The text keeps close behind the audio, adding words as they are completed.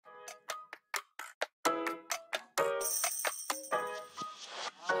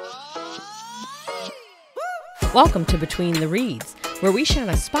Welcome to Between the Reads, where we shine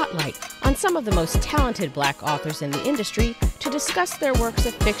a spotlight on some of the most talented Black authors in the industry to discuss their works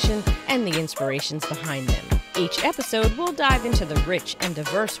of fiction and the inspirations behind them. Each episode will dive into the rich and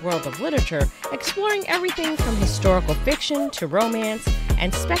diverse world of literature, exploring everything from historical fiction to romance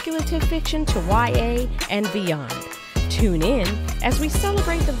and speculative fiction to YA and beyond. Tune in as we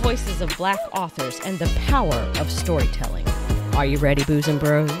celebrate the voices of Black authors and the power of storytelling. Are you ready, Boos and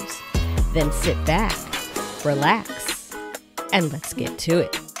Bros? Then sit back, relax, and let's get to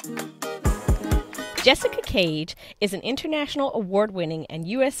it. Jessica Cage is an international award-winning and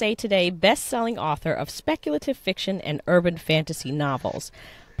USA Today best-selling author of speculative fiction and urban fantasy novels.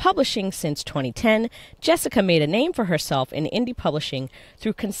 Publishing since 2010, Jessica made a name for herself in indie publishing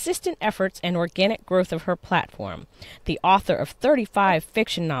through consistent efforts and organic growth of her platform. The author of 35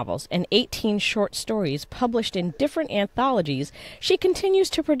 fiction novels and 18 short stories published in different anthologies, she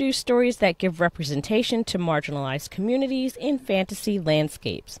continues to produce stories that give representation to marginalized communities in fantasy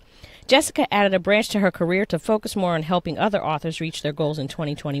landscapes. Jessica added a branch to her career to focus more on helping other authors reach their goals in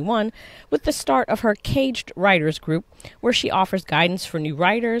 2021 with the start of her Caged Writers Group, where she offers guidance for new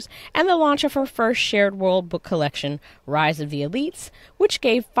writers, and the launch of her first shared world book collection, Rise of the Elites, which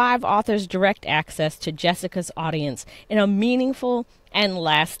gave 5 authors direct access to Jessica's audience in a meaningful and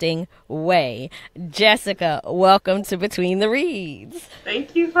lasting way. Jessica, welcome to Between the Reads.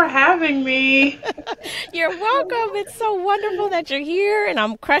 Thank you for having me. You're welcome. It's so wonderful that you're here, and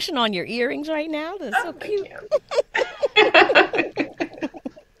I'm crushing on your earrings right now. That's so cute.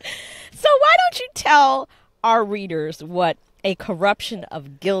 So why don't you tell our readers what A Corruption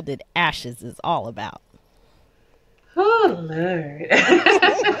of Gilded Ashes is all about? Oh, Lord.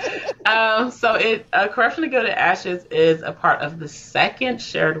 Corruption of Gilded Ashes is a part of the second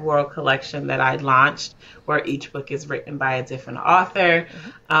Shared World collection that I launched, where each book is written by a different author.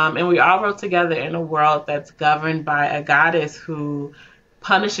 And we all wrote together in a world that's governed by a goddess who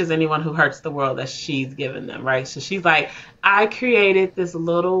punishes anyone who hurts the world that she's given them, right? So she's like, I created this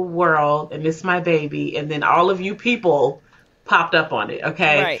little world, and this is my baby, and then all of you people popped up on it,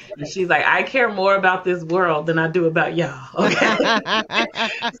 okay? Right. And she's like, I care more about this world than I do about y'all, okay?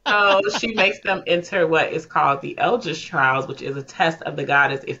 So she makes them enter what is called the Eldritch Trials, which is a test of the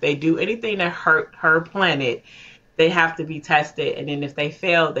goddess. If they do anything to hurt her planet, they have to be tested, and then if they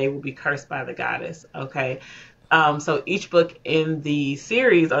fail, they will be cursed by the goddess, okay? So each book in the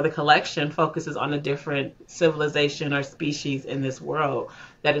series or the collection focuses on a different civilization or species in this world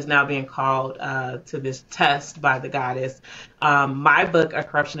that is now being called to this test by the goddess. My book, A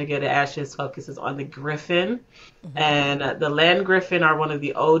Corruption of Gilded Ashes, focuses on the Griffin. Mm-hmm. And the land Griffin are one of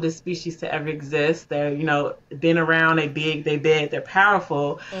the oldest species to ever exist. They're, been around, they big, they're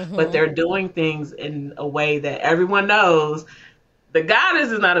powerful, mm-hmm. but they're doing things in a way that everyone knows the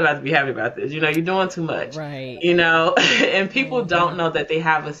goddess is not about to be happy about this. You're doing too much. Right. And people don't know that they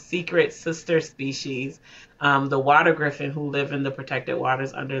have a secret sister species, the water griffin, who live in the protected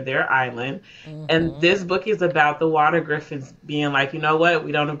waters under their island. Mm-hmm. And this book is about the water griffins being like, you know what?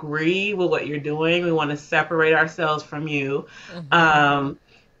 We don't agree with what you're doing. We want to separate ourselves from you. Mm-hmm.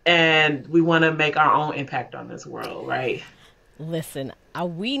 And we want to make our own impact on this world, right? Listen,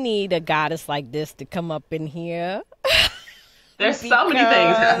 we need a goddess like this to come up in here. There's so many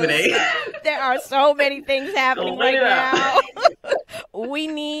things happening. There are so many things happening right now. We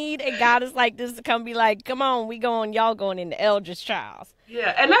need a goddess like this to come be like, come on, y'all going into Eldritch Trials.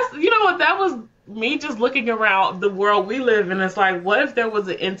 Yeah, and that's, what, that was me just looking around the world we live in. It's like, what if there was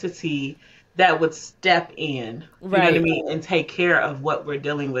an entity that would step in, you know what I mean, and take care of what we're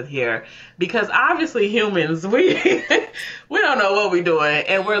dealing with here? Because obviously humans, we don't know what we're doing,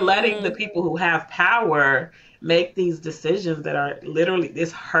 and we're letting the people who have power make these decisions that are literally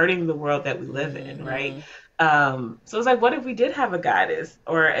it's hurting the world that we live in, right? So it's like, what if we did have a goddess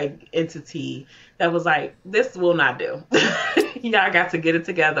or an entity that was like, this will not do. Y'all got to get it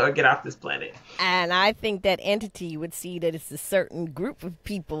together or get off this planet. And I think that entity would see that it's a certain group of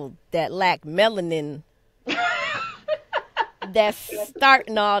people that lack melanin that's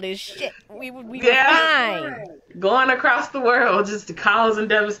starting all this shit. We were fine. Going across the world just to causing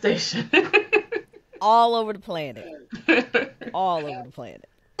devastation. All over the planet. All over the planet.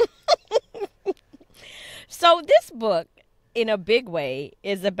 So this book, in a big way,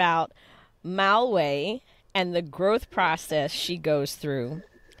 is about Maluai and the growth process she goes through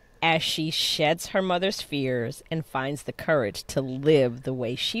as she sheds her mother's fears and finds the courage to live the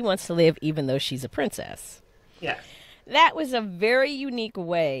way she wants to live, even though she's a princess. Yeah. That was a very unique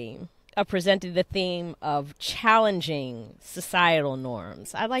way of presenting the theme of challenging societal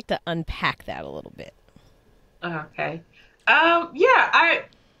norms. I'd like to unpack that a little bit. Okay.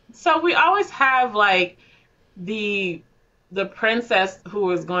 So we always have, like, the the princess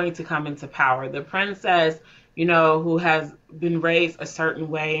who is going to come into power, the princess, who has been raised a certain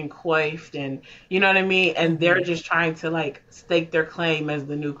way and coiffed, and you know what I mean, and they're just trying to like stake their claim as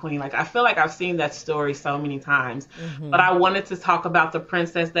the new queen. Like I feel like I've seen that story so many times, but I wanted to talk about the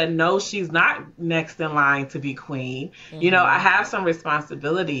princess that knows she's not next in line to be queen. I have some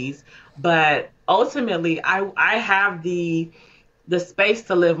responsibilities, but ultimately I have the space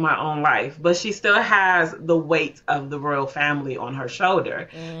to live my own life, but she still has the weight of the royal family on her shoulder.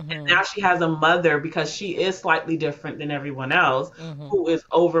 And now she has a mother, because she is slightly different than everyone else, who is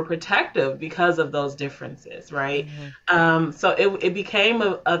overprotective because of those differences, right? So it became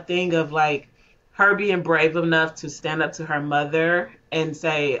a thing of like her being brave enough to stand up to her mother and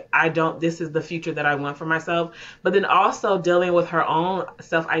say, this is the future that I want for myself. But then also dealing with her own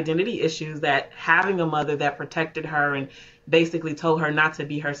self-identity issues, that having a mother that protected her and basically told her not to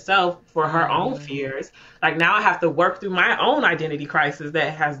be herself for her own fears. Like now I have to work through my own identity crisis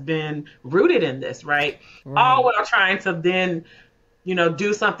that has been rooted in this, right? All while trying to then,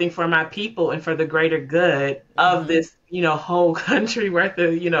 do something for my people and for the greater good of this, whole country worth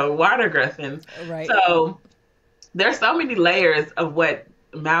of, water griffins. Right. So there's so many layers of what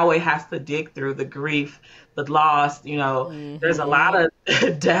Maui has to dig through, the grief, the loss, there's a lot of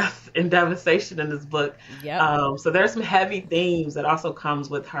death and devastation in this book. So there's some heavy themes that also comes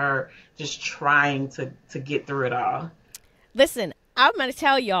with her just trying to get through it all. Listen, I'm going to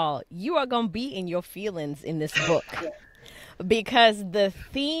tell y'all, you are going to be in your feelings in this book. Because the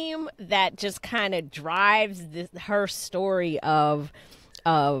theme that just kind of drives her story of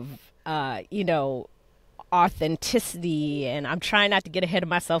authenticity, and I'm trying not to get ahead of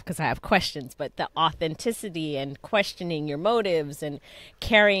myself because I have questions, but the authenticity and questioning your motives and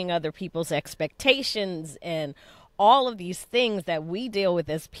carrying other people's expectations and all of these things that we deal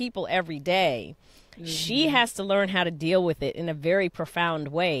with as people every day. She has to learn how to deal with it in a very profound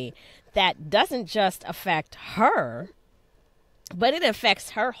way that doesn't just affect her, but it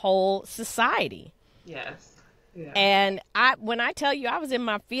affects her whole society. Yes. Yeah. And when I tell you I was in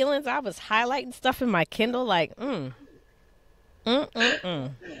my feelings, I was highlighting stuff in my Kindle like,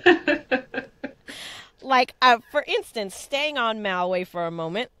 Like, for instance, staying on Maluai for a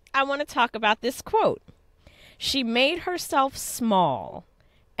moment, I want to talk about this quote. She made herself small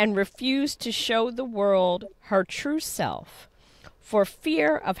and refused to show the world her true self for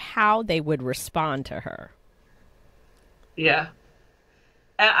fear of how they would respond to her. Yeah.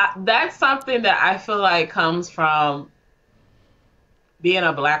 And that's something that I feel like comes from being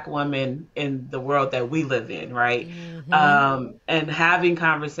a Black woman in the world that we live in, right? And having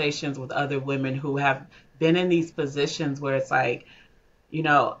conversations with other women who have been in these positions where it's like,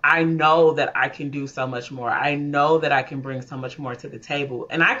 I know that I can do so much more. I know that I can bring so much more to the table.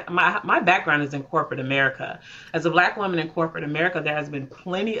 And my background is in corporate America. As a Black woman in corporate America, there has been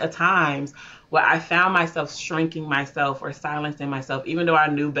plenty of times where I found myself shrinking myself or silencing myself, even though I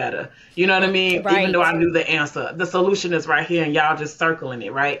knew better. You know what I mean? Right. Even though I knew the answer. The solution is right here and y'all just circling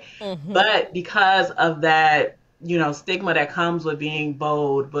it, right? But because of that, stigma that comes with being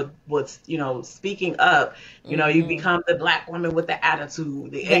bold, but what's, speaking up, you become the Black woman with the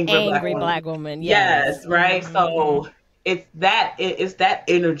attitude, the angry Black woman. Yes, right? So it's that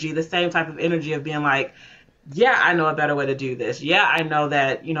energy, the same type of energy of being like, yeah, I know a better way to do this. Yeah, I know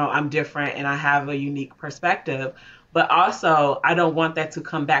that, I'm different and I have a unique perspective. But also, I don't want that to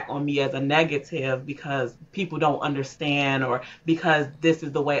come back on me as a negative because people don't understand or because this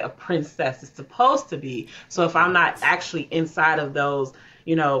is the way a princess is supposed to be. So if I'm not actually inside of those,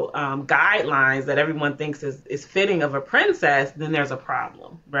 guidelines that everyone thinks is fitting of a princess, then there's a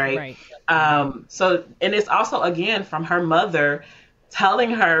problem, right? So, and it's also, again, from her mother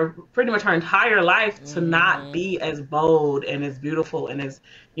telling her pretty much her entire life to not be as bold and as beautiful and as,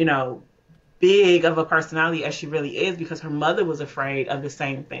 big of a personality as she really is, because her mother was afraid of the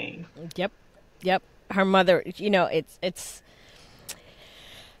same thing. Yep. Her mother, it's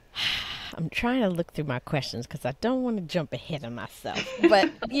I'm trying to look through my questions because I don't want to jump ahead of myself.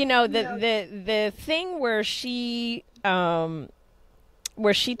 But, the thing where she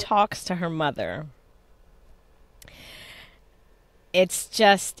talks to her mother, it's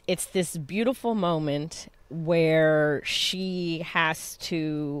this beautiful moment where she has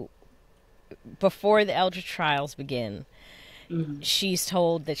to, before the Eldritch trials begin, she's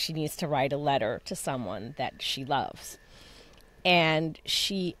told that she needs to write a letter to someone that she loves. And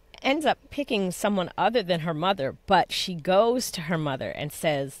she ends up picking someone other than her mother, but she goes to her mother and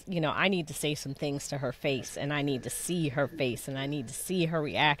says, I need to say some things to her face, and I need to see her face, and I need to see her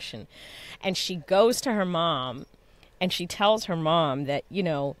reaction. And she goes to her mom, and she tells her mom that,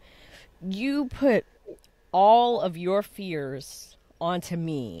 you put all of your fears onto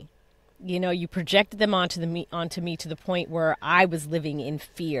me. You know, you projected them onto me to the point where I was living in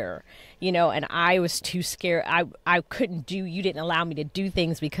fear, you know, and I was too scared. I couldn't do, you didn't allow me to do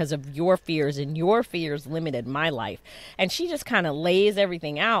things because of your fears, and your fears limited my life. And she just kind of lays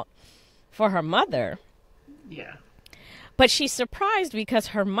everything out for her mother. Yeah. But she's surprised because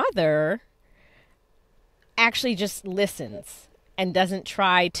her mother actually just listens and doesn't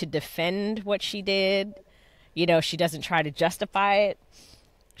try to defend what she did. You know, she doesn't try to justify it.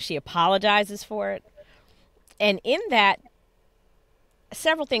 She apologizes for it. And in that,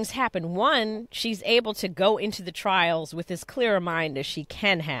 several things happen. One, she's able to go into the trials with as clear a mind as she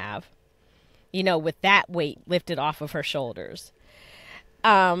can have, you know, with that weight lifted off of her shoulders.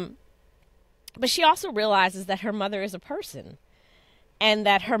 But she also realizes that her mother is a person and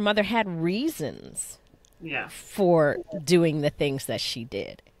that her mother had reasons for doing the things that she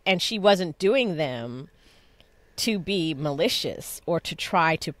did. And she wasn't doing them to be malicious or to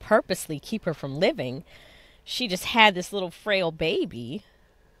try to purposely keep her from living. She just had this little frail baby,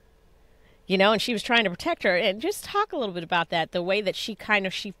 you know, and she was trying to protect her. And just talk a little bit about that, the way that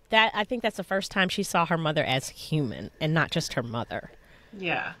I think that's the first time she saw her mother as human and not just her mother.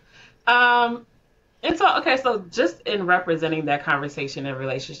 Yeah. And so just in representing that conversation and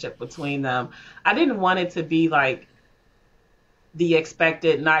relationship between them, I didn't want it to be like the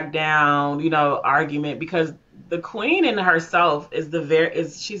expected knockdown, you know, argument, because the queen in herself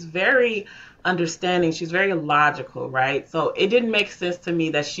she's very understanding. She's very logical, right? So it didn't make sense to me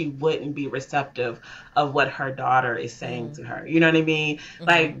that she wouldn't be receptive of what her daughter is saying to her. You know what I mean? Mm-hmm.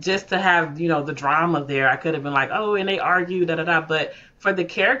 Like, just to have, you know, the drama there, I could have been like, oh, and they argue, da-da-da. But for the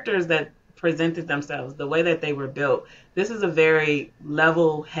characters that presented themselves, the way that they were built, this is a very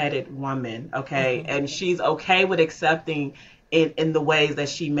level-headed woman, okay? Mm-hmm. And she's okay with accepting it in the ways that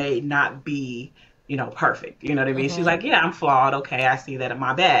she may not be, you know, perfect. You know what I mean? Mm-hmm. She's like, yeah, I'm flawed. Okay, I see that in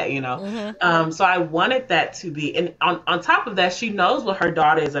my bad, you know? Mm-hmm. So I wanted that to be, and on top of that, she knows what her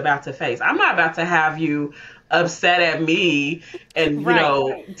daughter is about to face. I'm not about to have you upset at me and, you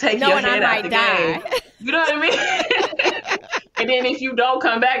know, take your head out the game. You know what I mean? And then if you don't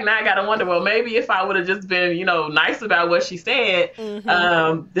come back, now I got to wonder, well, maybe if I would have just been, you know, nice about what she said,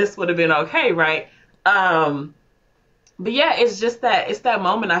 this would have been okay, right? But yeah, it's that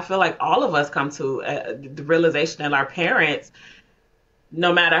moment I feel like all of us come to the realization that our parents,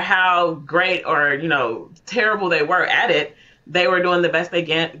 no matter how great or, you know, terrible they were at it, they were doing the best they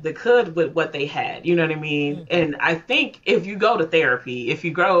could with what they had. You know what I mean? Mm-hmm. And I think if you go to therapy, if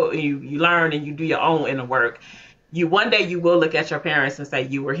you grow, you learn and you do your own inner work, one day you will look at your parents and say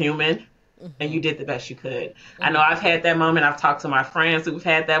you were human. Mm-hmm. And you did the best you could. Mm-hmm. I know I've had that moment. I've talked to my friends who've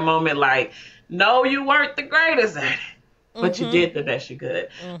had that moment, like, no, you weren't the greatest at it, but you did the best you could.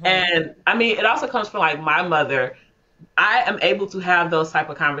 Mm-hmm. And I mean, it also comes from like my mother. I am able to have those type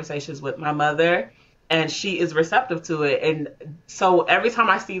of conversations with my mother, and she is receptive to it. And so every time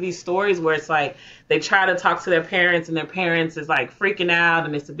I see these stories where it's like they try to talk to their parents and their parents is like freaking out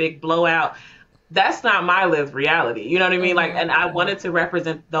and it's a big blowout, that's not my lived reality. You know what I mean? Like, and I wanted to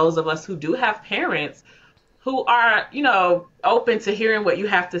represent those of us who do have parents who are, you know, open to hearing what you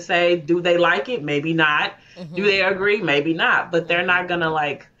have to say. Do they like it? Maybe not. Mm-hmm. Do they agree? Maybe not. But they're not going to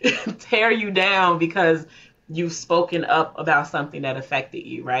like tear you down because you've spoken up about something that affected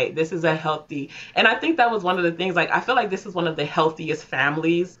you, right? This is a healthy, and I think that was one of the things, like, I feel like this is one of the healthiest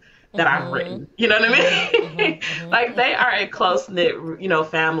families that I've written. You know what I mean? Like, they are a close-knit, you know,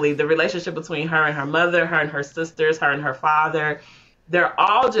 family. The relationship between her and her mother, her and her sisters, her and her father, they're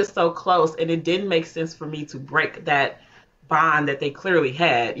all just so close. And it didn't make sense for me to break that bond that they clearly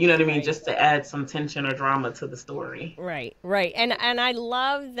had, you know what I mean, just to add some tension or drama to the story. Right. And I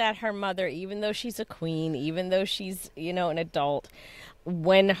love that her mother, even though she's a queen, even though she's, you know, an adult,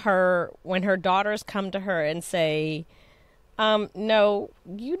 when her daughters come to her and say, no,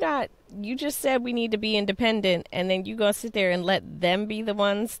 you just said we need to be independent, and then you gonna sit there and let them be the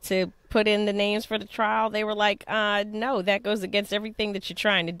ones to put in the names for the trial. They were like, no, that goes against everything that you're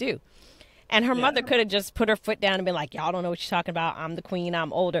trying to do. And her mother could have just put her foot down and been like, y'all don't know what you're talking about. I'm the queen.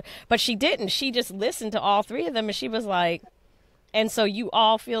 I'm older. But she didn't. She just listened to all three of them. And she was like, and so you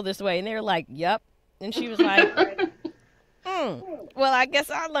all feel this way. And they were like, yep. And she was like, well, I guess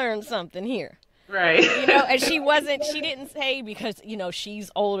I learned something here. Right. You know, and she didn't say because, you know,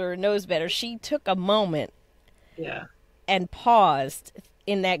 she's older and knows better. She took a moment and paused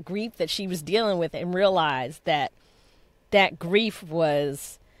in that grief that she was dealing with and realized that that grief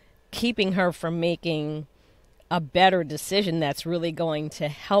was keeping her from making a better decision that's really going to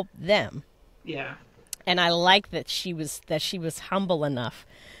help them. Yeah. And I like that she was humble enough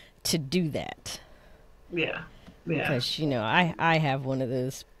to do that. Yeah. Yeah. Because, I have one of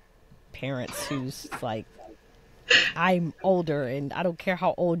those parents who's like, I'm older and I don't care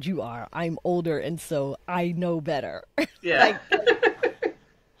how old you are. I'm older and so I know better. Yeah.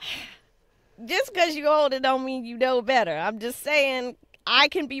 Just because you're older don't mean you know better. I'm just saying I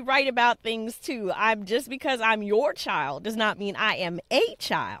can be right about things too. Just because I'm your child does not mean I am a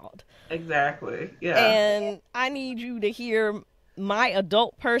child. Exactly. Yeah. And I need you to hear my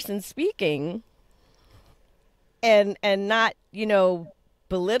adult person speaking and not,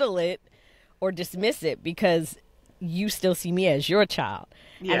 belittle it or dismiss it because you still see me as your child.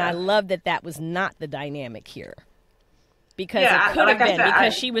 Yeah. And I love that was not the dynamic here. Because it could have been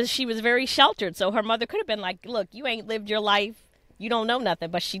because she was very sheltered. So her mother could have been like, look, you ain't lived your life. You don't know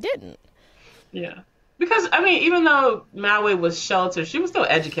nothing. But she didn't. Yeah. Because, even though Maui was sheltered, she was still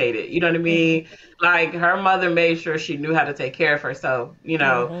educated. You know what I mean? Mm-hmm. Like, her mother made sure she knew how to take care of herself,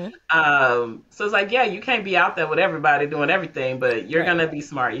 Mm-hmm. So it's like, yeah, you can't be out there with everybody doing everything, but you're going to be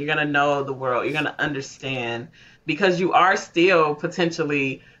smart. You're going to know the world. You're going to understand because you are still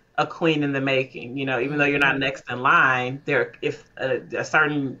potentially a queen in the making, even though you're not next in line. If a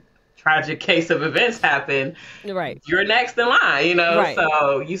certain tragic case of events happen, right, you're next in line, right.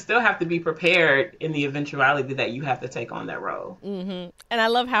 So you still have to be prepared in the eventuality that you have to take on that role. Mm-hmm. And I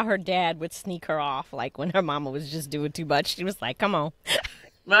love how her dad would sneak her off, like when her mama was just doing too much. She was like, come on.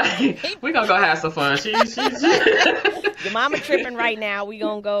 Right. We're going to go have some fun. Your mama tripping right now. We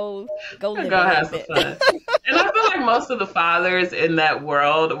going to go live go have some fun. And I feel like most of the fathers in that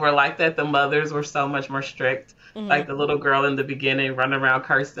world were like that. The mothers were so much more strict. Mm-hmm. Like the little girl in the beginning running around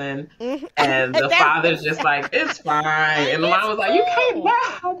cursing. Mm-hmm. And the father's just like, it's fine. And the mom was like, you can't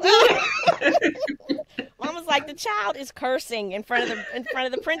wow. Mom was like, the child is cursing in front of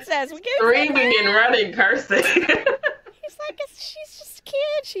the princess. We screaming and running, cursing. He's like, she's just a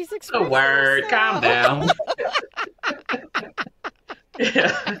kid. She's expressing a word. herself. Calm down.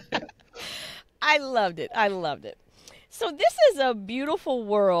 Yeah. I loved it. So this is a beautiful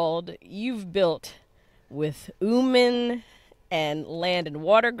world you've built with Ooman and land and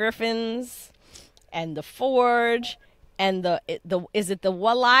water griffins and the forge and the is it the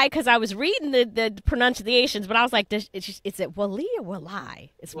Walai? Because I was reading the pronunciations, but I was like, is it Wali or Walai?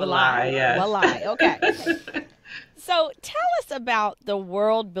 It's Walai. Yes. Walai. Okay. So tell us about the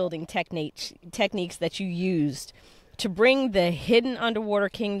world building techniques that you used to bring the hidden underwater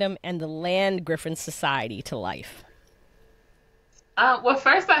kingdom and the land griffin society to life. Well,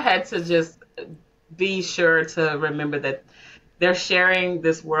 first I had to just be sure to remember that they're sharing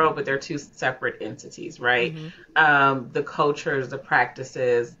this world, but they're two separate entities, right? Mm-hmm. The cultures, the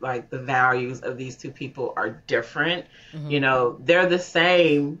practices, like the values of these two people are different. Mm-hmm. They're the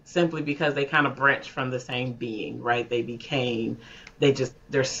same simply because they kind of branch from the same being, right?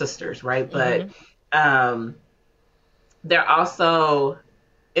 They're sisters, right? Mm-hmm. But they're also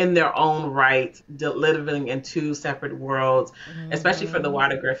in their own right, living in two separate worlds, mm-hmm. especially for the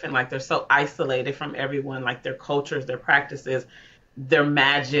water griffin. Like, they're so isolated from everyone, like their cultures, their practices, their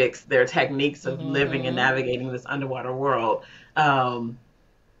magics, their techniques of mm-hmm. living and navigating this underwater world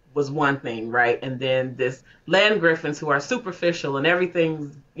was one thing, right? And then this land griffins who are superficial and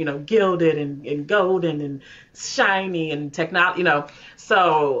everything's, gilded and golden and shiny and technology,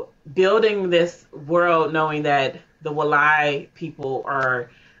 So building this world knowing that the Walai people are,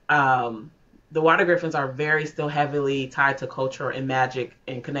 the water griffins are very still heavily tied to culture and magic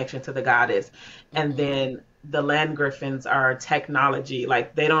and connection to the goddess. Mm-hmm. And then the land griffins are technology.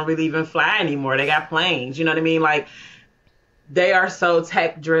 Like, they don't really even fly anymore. They got planes. You know what I mean? Like, they are so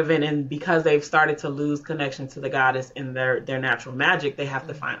tech driven, and because they've started to lose connection to the goddess and their natural magic, they have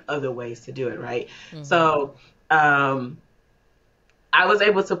to find other ways to do it. Right. Mm-hmm. So, I was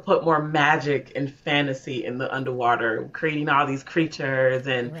able to put more magic and fantasy in the underwater, creating all these creatures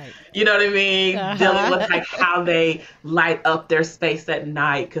and, right. You know what I mean? Uh-huh. Dealing with like how they light up their space at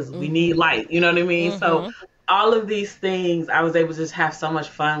night because mm-hmm. we need light, you know what I mean? Mm-hmm. So all of these things I was able to just have so much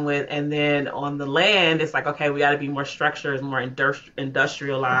fun with. And then on the land, it's like, okay, we got to be more structured, more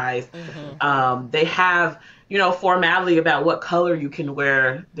industrialized. Mm-hmm. They have, formality about what color you can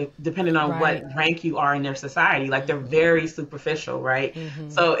wear, depending on right. what rank you are in their society. Like, they're very superficial, right? Mm-hmm.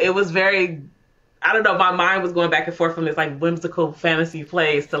 So it was very, I don't know, my mind was going back and forth from this, like, whimsical fantasy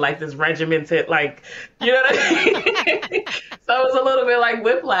place to, like, this regimented, like, you know what I mean? So it was a little bit like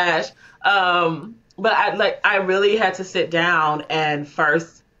whiplash. But I really had to sit down and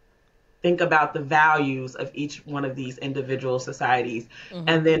first think about the values of each one of these individual societies, mm-hmm.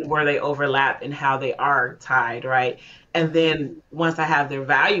 and then where they overlap and how they are tied, right? And then once I have their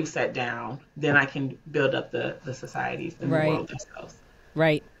values set down, then I can build up the societies in right. the world themselves.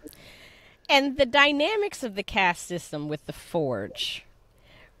 Right. And the dynamics of the caste system with the Forge,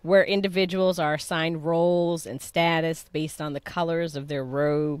 where individuals are assigned roles and status based on the colors of their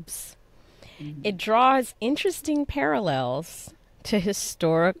robes, it draws interesting parallels to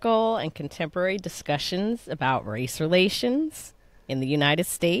historical and contemporary discussions about race relations in the United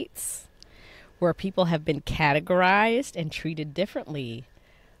States, where people have been categorized and treated differently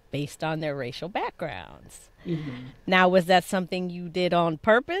based on their racial backgrounds. Now, was that something you did on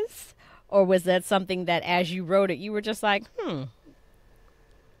purpose, or was that something that as you wrote it, you were just like,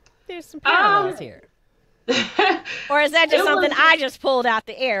 there's some parallels here? Or is that just something I just pulled out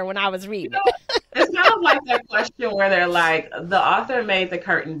the air when I was reading it? It's kind of like that question where they're like, the author made the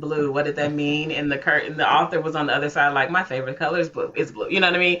curtain blue. What did that mean? And the author was on the other side, like, my favorite color is blue. It's blue. You know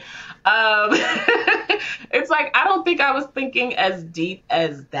what I mean? It's like, I don't think I was thinking as deep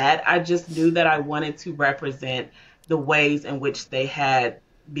as that. I just knew that I wanted to represent the ways in which they had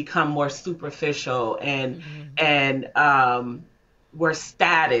become more superficial and where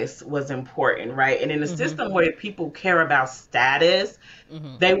status was important, right? And in a system where people care about status,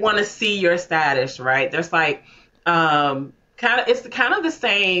 they want to see your status, right? There's like, it's kind of the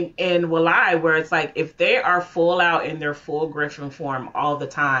same in Walai, where it's like, if they are full out in their full Griffin form all the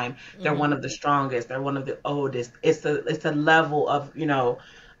time, they're one of the strongest, they're one of the oldest. It's a level of,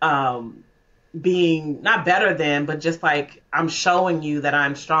 being not better than, but just like, I'm showing you that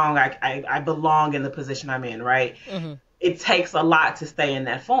I'm strong. I belong in the position I'm in, right? It takes a lot to stay in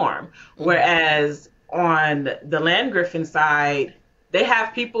that form. Whereas on the Land Griffin side, they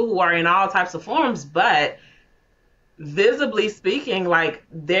have people who are in all types of forms, but visibly speaking, like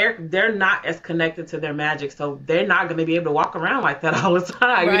they're not as connected to their magic, so they're not going to be able to walk around like that all the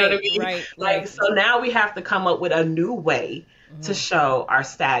time. Right, you know what I mean? Right. So now we have to come up with a new way to show our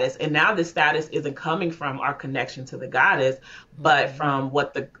status. And now the status isn't coming from our connection to the goddess, but from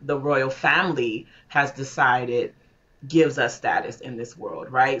what the royal family has decided gives us status in this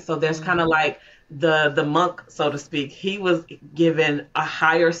world, right? So there's kind of like the monk, so to speak. He was given a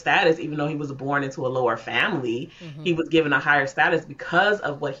higher status, even though he was born into a lower family. He was given a higher status because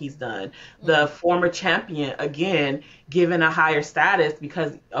of what he's done. The former champion, again, given a higher status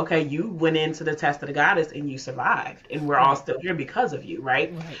because, okay, you went into the test of the goddess and you survived, and we're all still here because of you,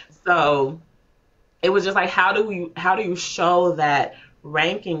 right? So it was just like, how do you show that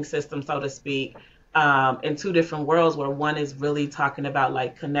ranking system, so to speak, in two different worlds, where one is really talking about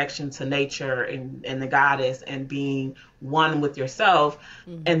like connection to nature and the goddess and being one with yourself.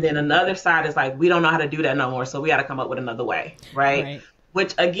 And then another side is like, we don't know how to do that no more, so we got to come up with another way, right?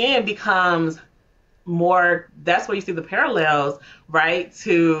 Which again becomes more, that's where you see the parallels, right,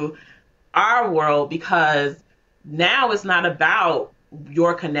 to our world, because now it's not about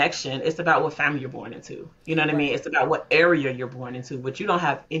your connection, it's about what family you're born into. You know what I mean? It's about what area you're born into, which you don't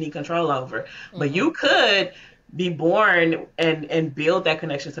have any control over. But you could be born and build that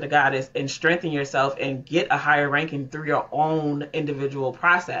connection to the goddess and strengthen yourself and get a higher ranking through your own individual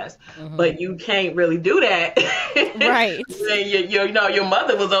process. But you can't really do that. Right. Your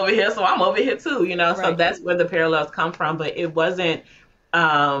mother was over here, so I'm over here too, So that's where the parallels come from. But it wasn't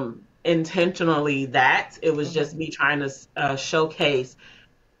intentionally that. It was just me trying to showcase,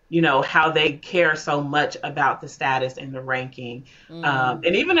 how they care so much about the status and the ranking.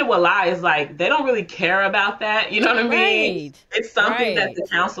 And even in Walai, it's like, they don't really care about that. You know what I mean? It's something that the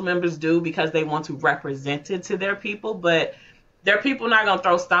council members do because they want to represent it to their people, but their people not going to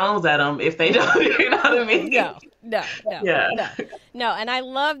throw stones at them if they don't, you know what I mean? No. And I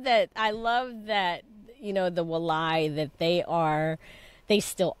love that, the Walai, that they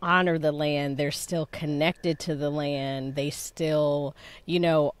still honor the land. They're still connected to the land. They still,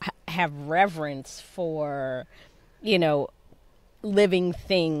 have reverence for, living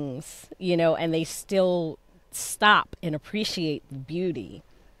things, and they still stop and appreciate the beauty.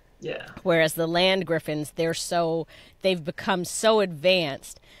 Yeah. Whereas the Land Griffins, they've become so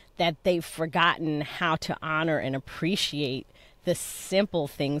advanced that they've forgotten how to honor and appreciate the simple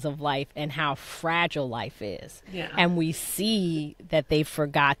things of life and how fragile life is. Yeah. And we see that they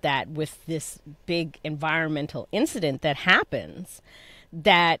forgot that with this big environmental incident that happens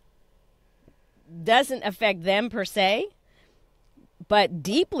that doesn't affect them per se, but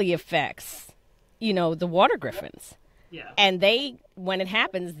deeply affects, the water griffins. Yeah. And when it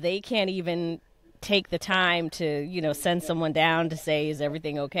happens, they can't even take the time to, send someone down to say, is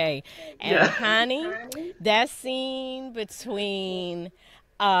everything okay? And honey, that scene between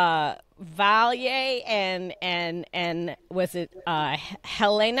Valye and was it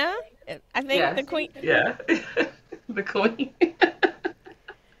Helena? I think the queen. Yeah, the queen.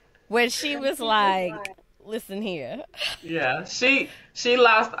 When she was like, listen here. Yeah, she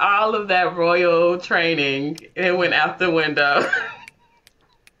lost all of that royal training and went out the window.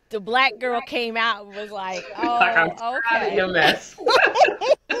 The black girl came out and was like, Like, I'm oh, tired of okay. your mess.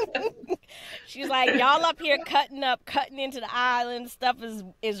 She's like, y'all up here cutting into the island. Stuff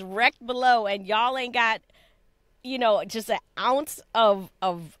is wrecked below, and y'all ain't got, just an ounce of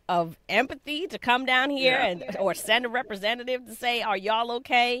empathy to come down here or send a representative to say, are y'all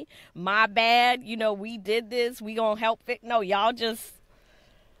okay? My bad. We did this. We gonna help fix. No, y'all just.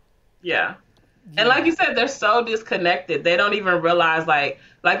 Yeah. And like you said, they're so disconnected. They don't even realize,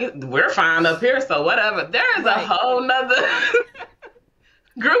 we're fine up here, so whatever. There is a whole nother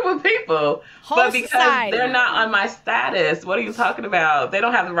group of people. But because society. They're not on my status, what are you talking about? They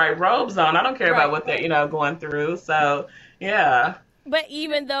don't have the right robes on. I don't care about what they're, going through. So, yeah. But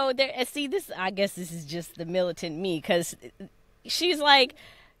even though I guess this is just the militant me, because she's like,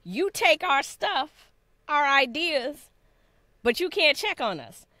 you take our stuff, our ideas, but you can't check on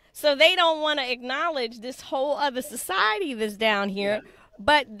us. So they don't want to acknowledge this whole other society that's down here,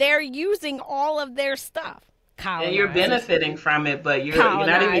 but they're using all of their stuff. And you're benefiting from it, but you're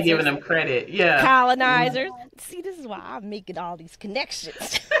not even giving them credit. Yeah. Colonizers. See, this is why I'm making all these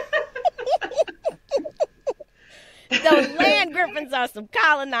connections. Those land griffins are some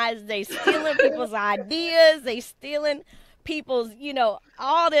colonizers. They stealing people's ideas. They stealing people's,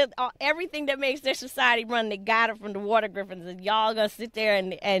 everything that makes their society run. They got it from the water griffins, and y'all gonna sit there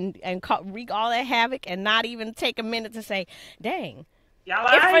and wreak all that havoc and not even take a minute to say, dang. Y'all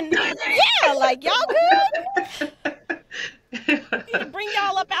right? Yeah, like y'all good. Bring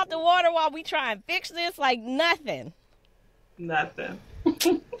y'all up out the water while we try and fix this, like nothing. Nothing.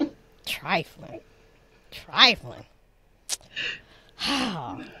 Trifling.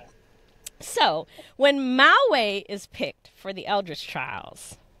 So, when Maluai is picked for the Eldritch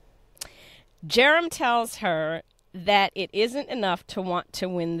Trials, Jerem tells her that it isn't enough to want to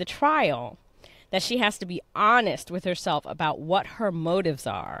win the trial, that she has to be honest with herself about what her motives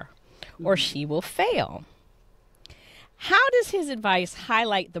are, or she will fail. How does his advice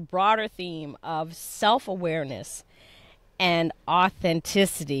highlight the broader theme of self-awareness and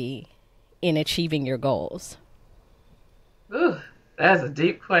authenticity in achieving your goals? Ooh, that's a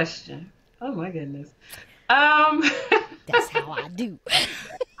deep question. Oh my goodness. That's how I do.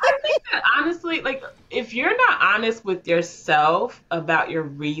 I think that honestly, if you're not honest with yourself about your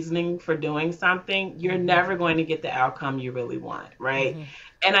reasoning for doing something, you're never going to get the outcome you really want, right? Mm-hmm.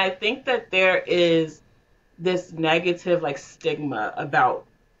 And I think that there is this negative stigma about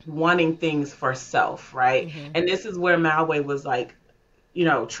wanting things for self, right? Mm-hmm. And this is where Maluai was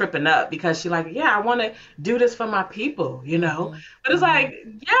tripping up, because she's like, yeah, I want to do this for my people, Mm-hmm. But it's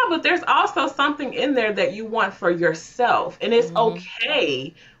but there's also something in there that you want for yourself. And it's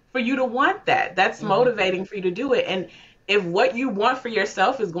okay for you to want that. That's motivating for you to do it. And if what you want for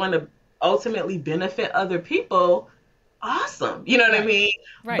yourself is going to ultimately benefit other people, awesome. You know what I mean?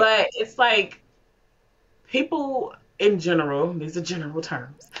 Right. But it's people in general, these are general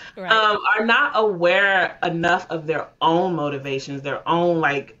terms, are not aware enough of their own motivations, their own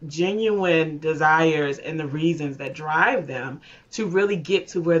genuine desires and the reasons that drive them to really get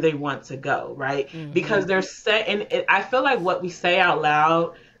to where they want to go, right? Mm-hmm. Because they're set, and I feel like what we say out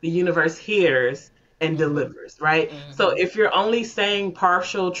loud, the universe hears and delivers, right? Mm-hmm. So if you're only saying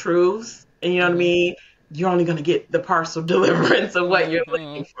partial truths, and you know what I mean, you're only going to get the partial deliverance of what you're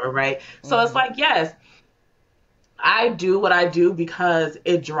looking for, right? So it's yes, I do what I do because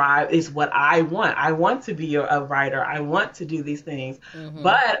it's what I want. I want to be a writer. I want to do these things. Mm-hmm.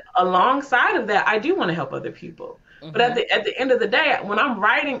 But alongside of that, I do want to help other people. Mm-hmm. But at the end of the day, when I'm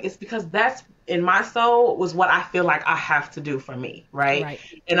writing, it's because that's in my soul was what I feel like I have to do for me, right?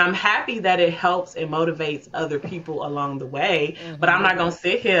 And I'm happy that it helps and motivates other people along the way. Mm-hmm. But I'm not going to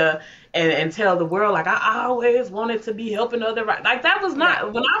sit here and tell the world I always wanted to be helping other that was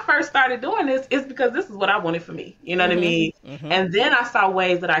not when I first started doing this. It's because this is what I wanted for me. You know what I mean? Mm-hmm. And then I saw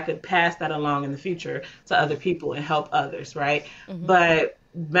ways that I could pass that along in the future to other people and help others, right? Mm-hmm. But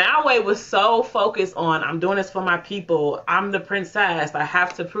Maluai was so focused on, I'm doing this for my people. I'm the princess. I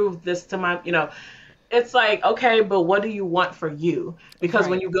have to prove this to my, it's okay, but what do you want for you? Because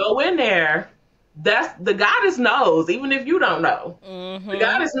when you go in there, that's the goddess knows, even if you don't know. Mm-hmm. The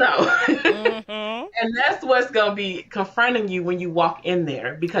goddess knows. Mm-hmm. And that's what's going to be confronting you when you walk in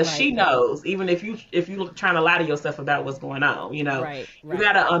there, because she knows, even if you're trying to lie to yourself about what's going on, you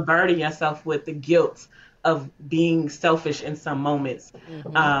got to unburden yourself with the guilt of being selfish in some moments,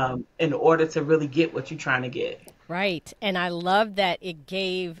 in order to really get what you're trying to get. Right. And I love that it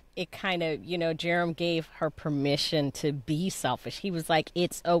kind of, Jerem gave her permission to be selfish. He was like,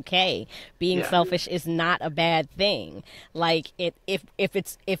 it's okay. Being Yeah. selfish is not a bad thing. Like if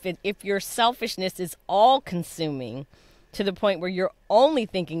your selfishness is all consuming to the point where you're only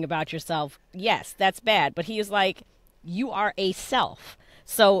thinking about yourself, yes, that's bad. But he is like, you are a self.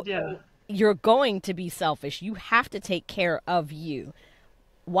 So Yeah. you're going to be selfish. You have to take care of you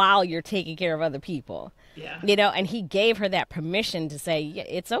while you're taking care of other people. Yeah. And he gave her that permission to say, yeah,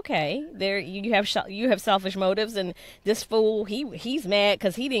 it's okay. There, you have selfish motives, and this fool, he's mad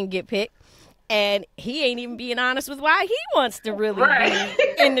because he didn't get picked, and he ain't even being honest with why he wants to really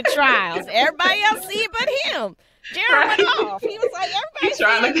be in the trials. Everybody else see it but him. Jerem went off. He was like, everybody see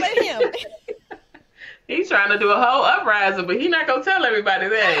it but him. He's trying to do a whole uprising, but he's not going to tell everybody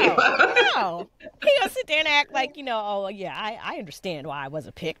that. No. He going to sit there and act like, oh, yeah, I understand why I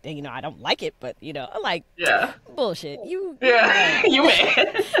wasn't picked. And, I don't like it, but, I'm like, yeah, bullshit. You mad.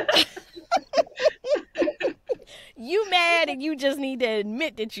 You mad, and you just need to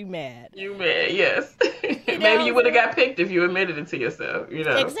admit that you mad. You mad, yes. Maybe you would have got picked if you admitted it to yourself,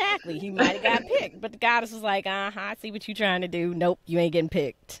 Exactly. He might have got picked, but the goddess was like, I see what you're trying to do. Nope, you ain't getting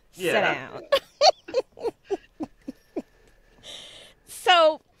picked. Yeah. Sit down.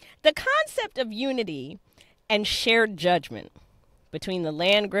 So, the concept of unity and shared judgment between the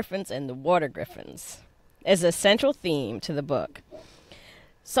land griffins and the water griffins is a central theme to the book.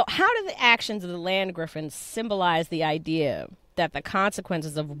 So, how do the actions of the land griffins symbolize the idea that the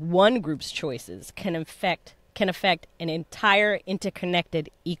consequences of one group's choices can affect an entire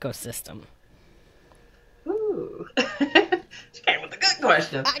interconnected ecosystem? Ooh. She came with a good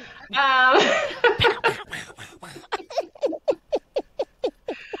question.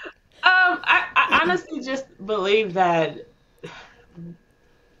 I honestly just believe that.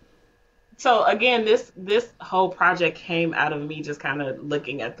 So again, this whole project came out of me just kind of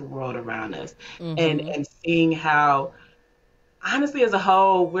looking at the world around us and seeing how, honestly, as a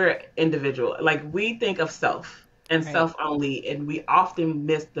whole, we're individual. Like, we think of self and self only, and we often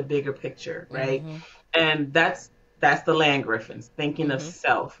miss the bigger picture, right? And that's the land griffins, thinking of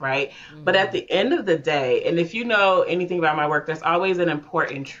self, right? But at the end of the day, and if you know anything about my work, there's always an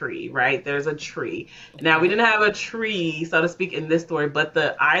important tree, right? There's a tree. Now, we didn't have a tree, so to speak, in this story, but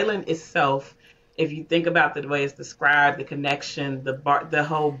the island itself, if you think about the way it's described, the connection, the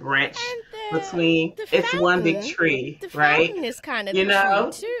whole branch between, it's one big tree, right? The fountain is kind of the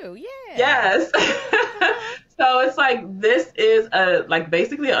tree too, yeah. Yes. So it's like, this is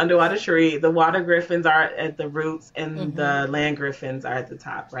basically an underwater tree. The water griffins are at the roots, and the land griffins are at the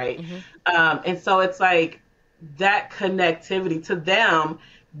top, right? And so it's like that connectivity to them.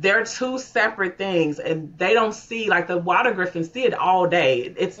 They're two separate things, and they don't see, like, the water griffins see it all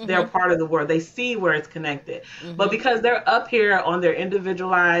day. It's their part of the world. They see where it's connected. But because they're up here on their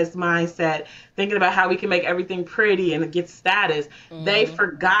individualized mindset, thinking about how we can make everything pretty and get status, they've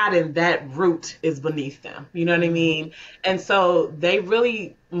forgotten that root is beneath them. You know what I mean? And so they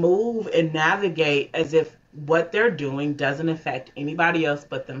really move and navigate as if what they're doing doesn't affect anybody else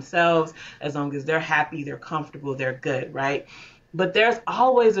but themselves. As long as they're happy, they're comfortable, they're good, right? But there's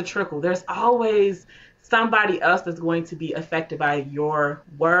always a trickle. There's always somebody else that's going to be affected by your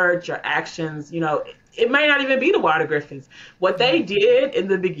words, your actions. It may not even be the water griffins. What they did in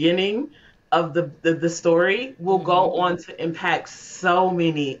the beginning of the story will go on to impact so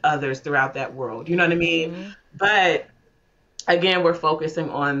many others throughout that world. You know what I mean? But again, we're focusing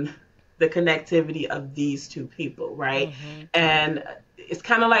on the connectivity of these two people, right? And it's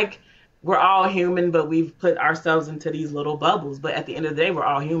kind of like, we're all human, but we've put ourselves into these little bubbles. But at the end of the day, we're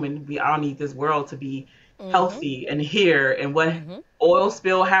all human. We all need this world to be healthy and here. And what oil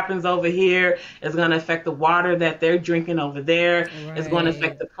spill happens over here is going to affect the water that they're drinking over there. It's going to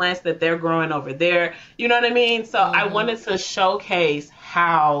affect the plants that they're growing over there. You know what I mean? So I wanted to showcase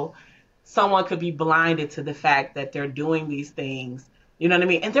how someone could be blinded to the fact that they're doing these things. You know what I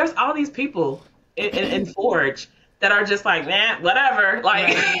mean? And there's all these people in Forge that are just like, man, whatever.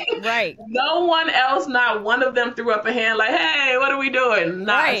 Like, no one else, not one of them threw up a hand like, hey, what are we doing?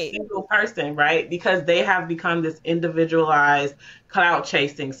 Not a single person, right? Because they have become this individualized, cloud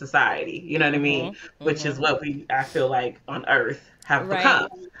chasing society. You know what I mean? Which is what I feel like on Earth have become.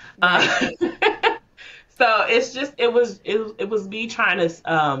 So it's just, it was me trying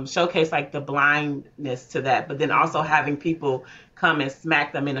to showcase like the blindness to that, but then also having people come and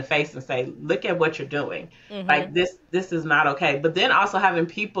smack them in the face and say, look at what you're doing. Like, this is not okay. But then also having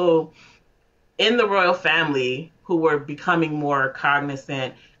people in the royal family who were becoming more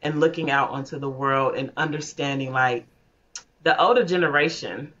cognizant and looking out onto the world and understanding, like, the older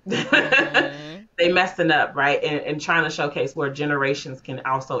generation, they they messing up, right? And trying to showcase where generations can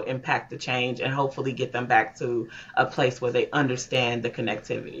also impact the change and hopefully get them back to a place where they understand the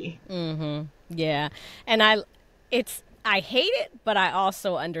connectivity. Yeah. And I hate it, but I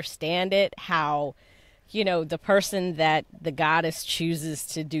also understand it, how, the person that the goddess chooses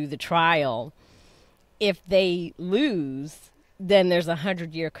to do the trial, if they lose, then there's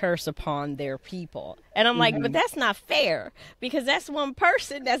 100-year curse upon their people. And I'm like, but that's not fair, because that's one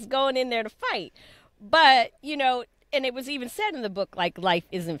person that's going in there to fight. But, and it was even said in the book, like, life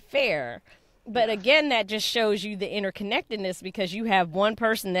isn't fair. But again, that just shows you the interconnectedness, because you have one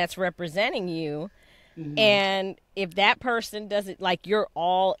person that's representing you. And if that person doesn't, like, you're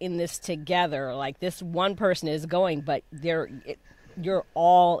all in this together, like this one person is going, but you're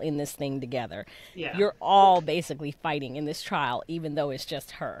all in this thing together. Yeah. You're all basically fighting in this trial, even though it's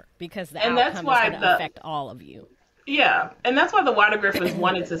just her, because the outcome is going to affect all of you. Yeah. And that's why the Water Griffins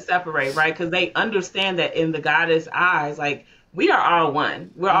wanted to separate, right? Because they understand that in the goddess' eyes, like, we are all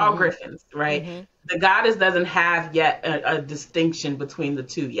one. We're all Griffins, right? The goddess doesn't have yet a distinction between the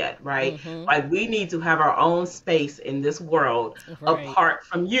two yet, right? Like, we need to have our own space in this world apart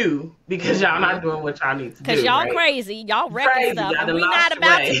from you, because y'all not doing what y'all need to do. Because y'all crazy. Y'all wrecking stuff. And we not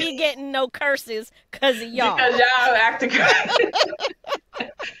about to be getting no curses because of y'all. Because y'all acting crazy.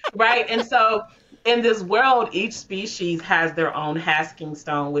 Right? And so in this world, each species has their own hasking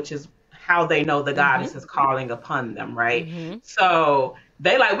stone, which is how they know the goddess is calling upon them, right? So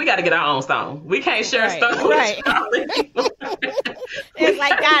they like, we got to get our own stone. We can't share stone with y'all. It's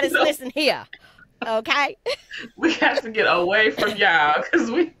like, goddess, listen here, okay? We have to get away from y'all,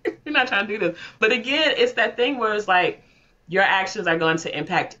 because we're not trying to do this. But again, it's that thing where it's like, your actions are going to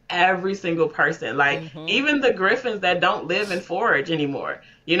impact every single person. Like, even the Griffins that don't live in Forge anymore,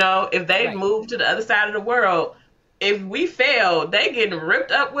 if they move to the other side of the world, if we fail, they getting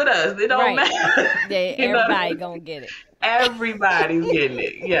ripped up with us. It don't matter. Everybody gonna get it. Everybody's getting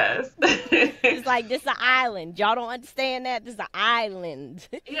it. Yes. It's like, this is an island. Y'all don't understand that? This is an island.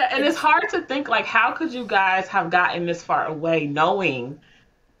 Yeah, and it's hard to think, like, how could you guys have gotten this far away knowing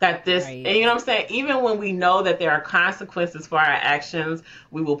that this, and you know what I'm saying? Even when we know that there are consequences for our actions,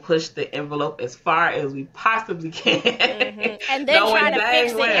 we will push the envelope as far as we possibly can. And then try to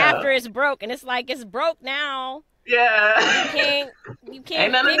fix it after it's broke. And it's like, it's broke now. Yeah. You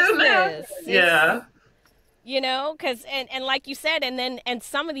can't Ain't fix this. Yeah. Because, and like you said, and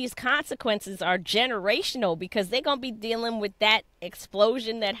some of these consequences are generational, because they're going to be dealing with that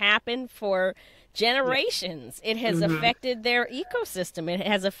explosion that happened for generations. It has affected their ecosystem. It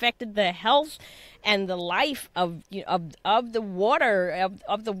has affected the health and the life of the water,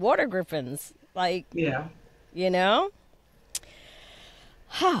 of the water griffins. Like,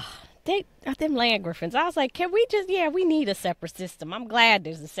 them land griffins. I was like, can we just, we need a separate system. I'm glad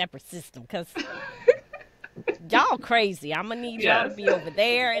there's a separate system, because y'all crazy. I'm going to need y'all to be over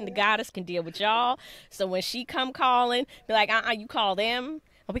there, and the goddess can deal with y'all. So when she come calling, be like, you call them.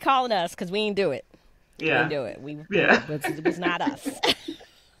 Don't be calling us, because we ain't do it. Yeah. We ain't do it. It was not us.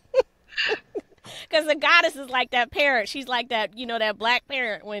 Because the goddess is like that parent. She's like that, that black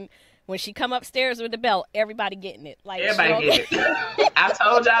parent when she come upstairs with the belt, everybody getting it. Like, everybody getting it. I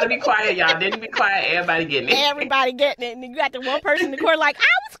told y'all to be quiet. Y'all didn't be quiet. Everybody getting it. Everybody getting it. And you got the one person in the corner like, I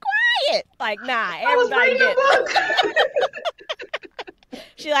was quiet. Like, nah, everybody getting it.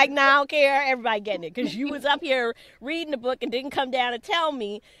 She like, nah, I don't care. Everybody getting it. Because you was up here reading the book and didn't come down and tell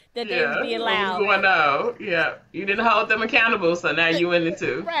me that they was being loud. No. Yeah. You didn't hold them accountable, so now you in it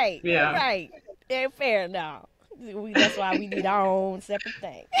too. Right. Yeah. Right. They're fair now. That's why we need our own separate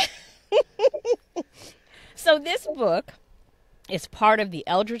thing. So this book is part of the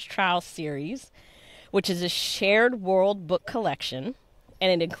Eldritch Trials series, which is a shared world book collection,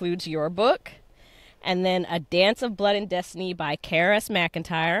 and it includes your book, and then A Dance of Blood and Destiny by K.R.S.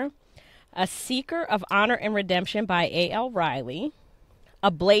 McIntyre, A Seeker of Honor and Redemption by A.L. Riley,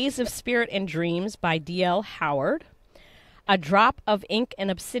 A Blaze of Spirit and Dreams by D.L. Howard, A Drop of Ink and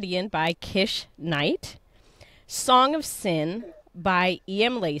Obsidian by Kish Knight, Song of Sin by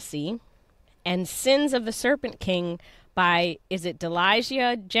E.M. Lacey, and Sins of the Serpent King by, is it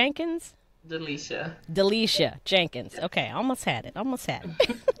Delicia Jenkins? Delicia Jenkins. Okay, almost had it.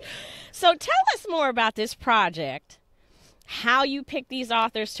 So tell us more about this project, how you picked these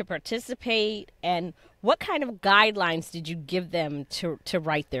authors to participate, and what kind of guidelines did you give them to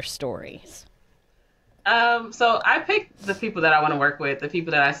write their stories? So I picked the people that I want to work with, the people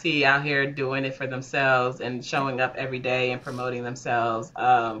that I see out here doing it for themselves and showing up every day and promoting themselves.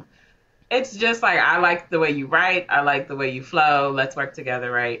 It's just like, I like the way you write. I like the way you flow. Let's work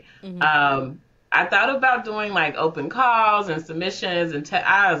together, right? I thought about doing like open calls and submissions and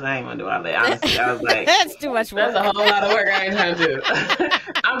I ain't gonna do all that. Honestly, I was like, that's too much work. That's a whole lot of work I ain't trying to do.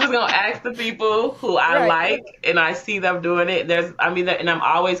 I'm just gonna ask the people who I like and I see them doing it. And I'm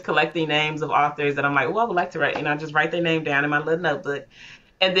always collecting names of authors that I'm like, well, I would like to write, and I just write their name down in my little notebook.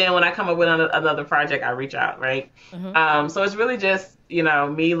 And then when I come up with another project, I reach out, right? So it's really just,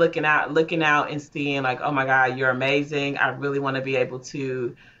 me looking out and seeing like, oh my God, you're amazing. I really want to be able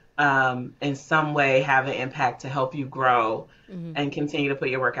to, in some way, have an impact to help you grow and continue to put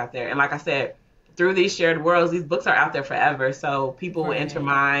your work out there. And like I said, through these shared worlds, these books are out there forever. So people will enter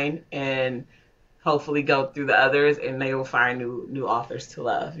mine and hopefully go through the others, and they will find new authors to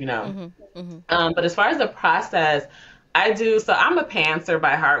love, But as far as the process, so I'm a pantser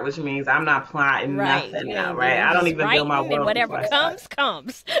by heart, which means I'm not plotting nothing now, right? I don't even build my world. And whatever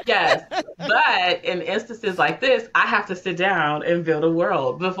comes. Yes. But in instances like this, I have to sit down and build a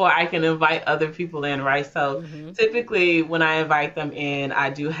world before I can invite other people in, right? So typically when I invite them in,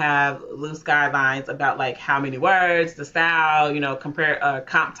 I do have loose guidelines about like how many words, the style, compare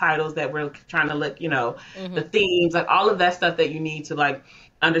comp titles that we're trying to look, the themes, like all of that stuff that you need to like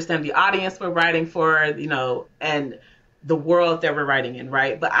understand the audience we're writing for, and the world that we're writing in,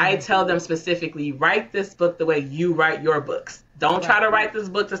 right? But I tell them specifically, write this book the way you write your books. Don't try to write this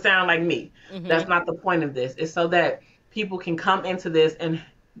book to sound like me. That's not the point of this. It's so that people can come into this and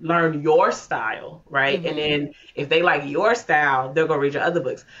learn your style, right? And then if they like your style, they'll go read your other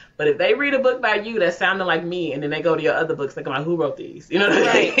books. But if they read a book by you that sounded like me, and then they go to your other books, they're like, who wrote these? You know what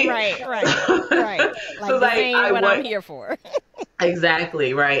I mean? Right. So this ain't what I'm here for.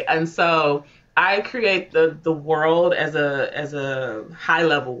 Exactly, right. And so I create the world as a high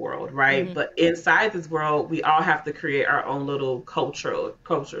level world, right? But inside this world, we all have to create our own little cultures,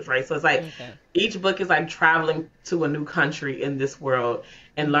 right? So it's like each book is like traveling to a new country in this world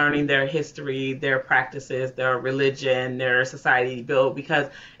and learning their history, their practices, their religion, their society built, because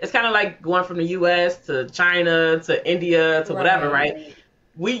it's kind of like going from the US to China to India to whatever, right?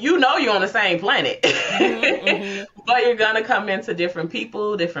 You're on the same planet, but you're going to come into different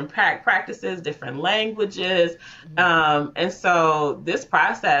people, different practices, different languages. And so this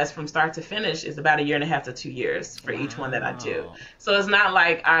process from start to finish is about 1.5 to 2 years for each one that I do. So it's not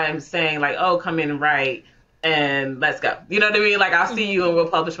like I'm saying like, oh, come in and write and let's go. You know what I mean? Like I'll see you and we'll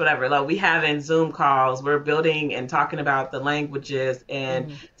publish whatever. Like we have in Zoom calls, we're building and talking about the languages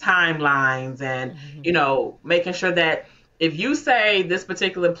and timelines and, making sure that if you say this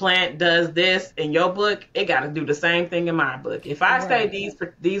particular plant does this in your book, it got to do the same thing in my book. If I say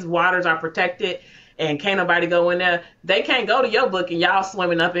these waters are protected and can't nobody go in there, they can't go to your book and y'all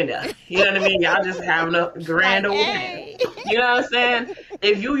swimming up in there. You know what I mean? Y'all just having a grand old time. You know what I'm saying?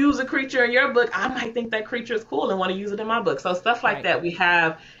 If you use a creature in your book, I might think that creature is cool and want to use it in my book. So stuff like that we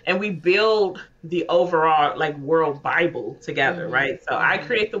have, and we build the overall like world Bible together, right? So I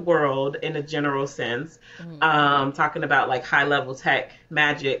create the world in a general sense, talking about like high level tech,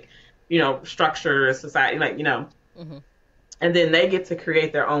 magic, structure, society, like, and then they get to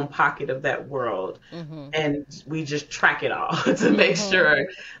create their own pocket of that world. And we just track it all to make sure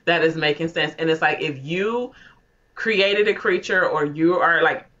that is making sense. And it's like, if you created a creature or you are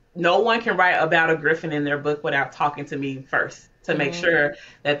like, no one can write about a griffin in their book without talking to me first to make sure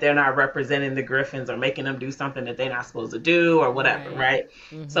that they're not representing the griffins or making them do something that they're not supposed to do or whatever, right?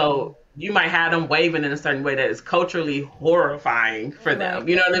 So you might have them waving in a certain way that is culturally horrifying for them.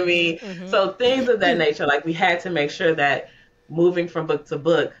 You know what I mean? So things of that nature, like we had to make sure that moving from book to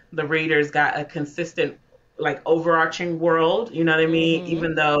book, the readers got a consistent, like overarching world, you know what I mean?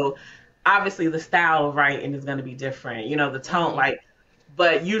 Even though obviously the style of writing is going to be different, the tone,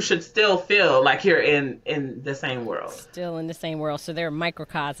 but you should still feel like you're in the same world. Still in the same world. So there are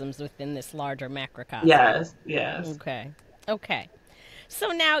microcosms within this larger macrocosm. Yes. Okay. So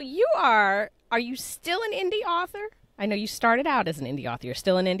now are you still an indie author? I know you started out as an indie author. You're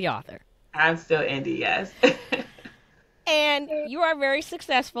still an indie author. I'm still indie, yes. And you are very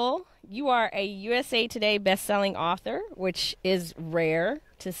successful. You are a USA Today best-selling author, which is rare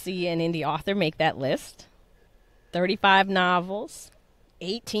to see an indie author make that list. 35 novels,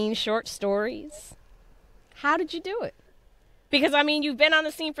 18 short stories. How did you do it? Because, you've been on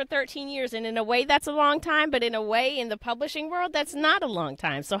the scene for 13 years, and in a way that's a long time, but in a way in the publishing world, that's not a long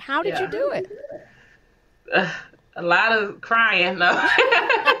time. So how did you do it? A lot of crying, though.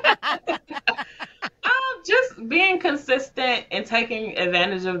 Just being consistent and taking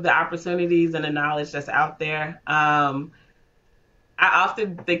advantage of the opportunities and the knowledge that's out there. I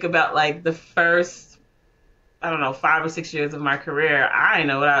often think about like the first, 5 or 6 years of my career.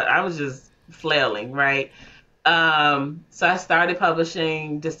 I was just flailing, right? So I started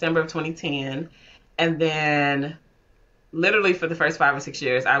publishing December of 2010, and then literally for the first 5 or 6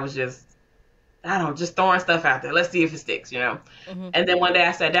 years, I was just, I don't know, just throwing stuff out there. Let's see if it sticks, you know? And then one day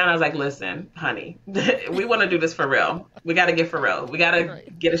I sat down, I was like, listen, honey, we want to do this for real. We got to get for real. We got to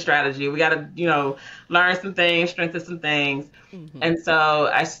get a strategy. We got to, you know, learn some things, strengthen some things. And so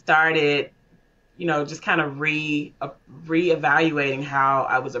I started, you know, just kind of reevaluating how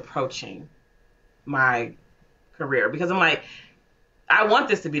I was approaching my career, because I'm like, I want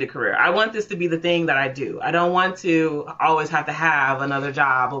this to be the career. I want this to be the thing that I do. I don't want to always have to have another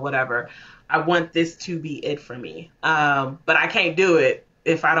job or whatever. I want this to be it for me. But I can't do it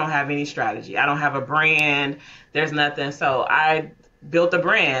if I don't have any strategy. I don't have a brand. There's nothing. So I built a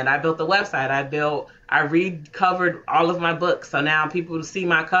brand. I built a website. I recovered all of my books. So now people see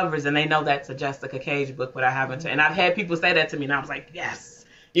my covers and they know that's a Jessica Cage book without having to. And I've had people say that to me and I was like, yes.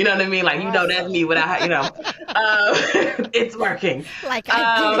 You know what I mean? Like, you know, that's me without, you know, it's working. Like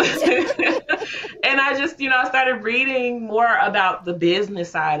I did. And I just, you know, I started reading more about the business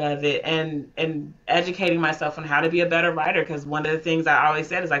side of it and educating myself on how to be a better writer. Because one of the things I always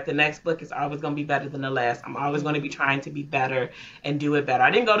said is like, the next book is always going to be better than the last. I'm always going to be trying to be better and do it better.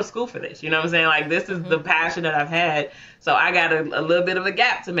 I didn't go to school for this. You know what I'm saying? Like, this is the passion that I've had. So I got a little bit of a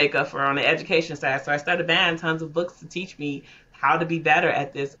gap to make up for on the education side. So I started buying tons of books to teach me how to be better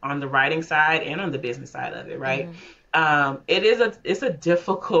at this on the writing side and on the business side of it, right? It's a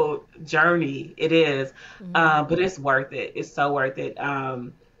difficult journey. It is, but it's worth it. It's so worth it.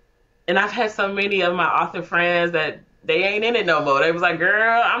 And I've had so many of my author friends that they ain't in it no more. They was like,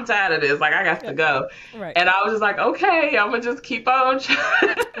 girl, I'm tired of this. Like, I got to go. Right. And I was just like, okay, I'm going to just keep on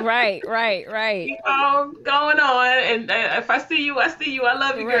trying. Right. Keep on going on. And if I see you, I see you. I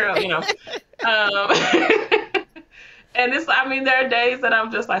love you, girl. You know. And it's, I mean, there are days that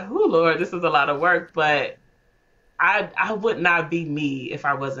I'm just like, oh, Lord, this is a lot of work, but I would not be me if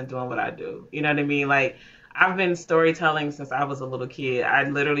I wasn't doing what I do. You know what I mean? Like, I've been storytelling since I was a little kid. I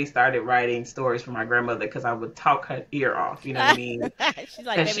literally started writing stories for my grandmother because I would talk her ear off. You know what I mean? She's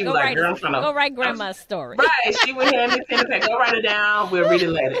like, baby, go write grandma's story. Right. She would hand me pen and paper, go write it down. We'll read it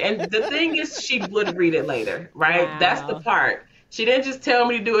later. And the thing is, she would read it later, right? Wow. That's the part. She didn't just tell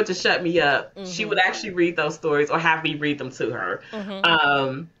me to do it to shut me up. She would actually read those stories or have me read them to her.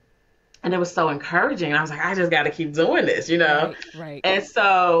 And it was so encouraging. I was like, I just got to keep doing this, you know? Right. And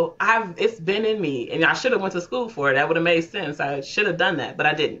so it's been in me, and I should have went to school for it. That would have made sense. I should have done that, but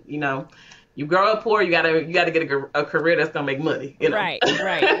I didn't, you know? You grow up poor, you gotta get a career that's going to make money, you know? Right.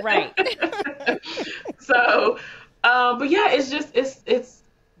 So, but yeah, it's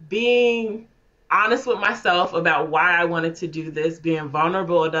being honest with myself about why I wanted to do this, being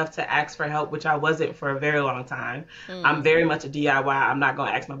vulnerable enough to ask for help, which I wasn't for a very long time. I'm very much a DIY. I'm not going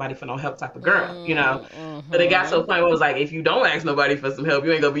to ask nobody for no help type of girl, you know? But it got to a point where it was like, if you don't ask nobody for some help,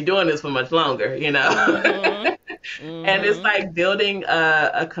 you ain't going to be doing this for much longer, you know? And it's like building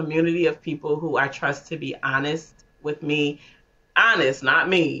a community of people who I trust to be honest with me. Honest, not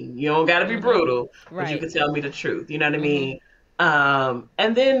mean. You don't got to be brutal, but you can tell me the truth. You know what I mean?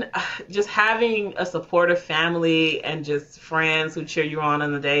 And then just having a supportive family and just friends who cheer you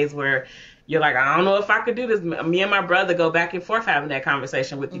on the days where you're like, I don't know if I could do this. Me and my brother go back and forth having that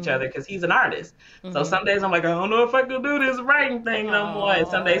conversation with each other because he's an artist. So some days I'm like, I don't know if I could do this writing thing no more. And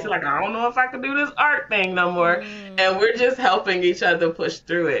some days he's like, I don't know if I could do this art thing no more. And we're just helping each other push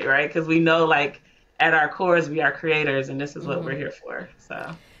through it, right? Because we know, like, at our cores, we are creators, and this is what we're here for.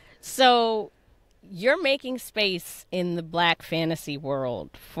 So you're making space in the Black fantasy world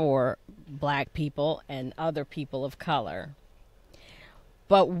for Black people and other people of color.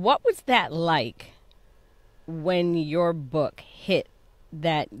 But what was that like when your book hit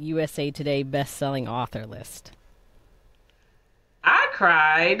that USA Today best-selling author list? I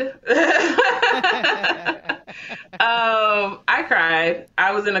cried. I cried.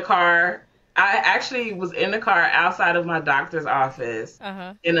 I was in a car. I actually was in the car outside of my doctor's office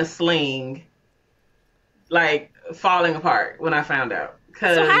in a sling, like falling apart when I found out.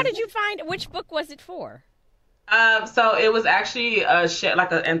 So how did you find, which book was it for? So it was actually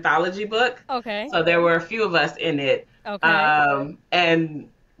like an anthology book. Okay. So there were a few of us in it. Okay. And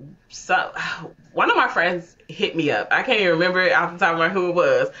so one of my friends hit me up. I can't even remember off the top of my head who it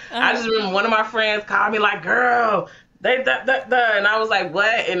was. I just remember one of my friends called me like, girl, and I was like,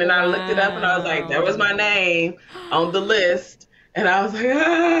 what? And then I looked it up and I was like, there was my name on the list. And I was like,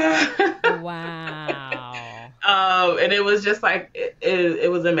 ah. Wow. And it was just like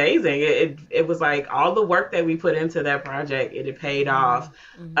it was amazing. It was like all the work that we put into that project, it had paid off.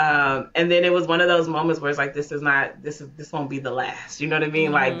 And then it was one of those moments where it's like this won't be the last. You know what I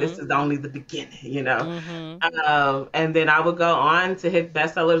mean? Like this is only the beginning. You know. And then I would go on to hit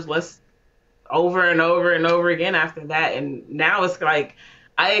bestsellers lists over and over and over again after that. And now it's like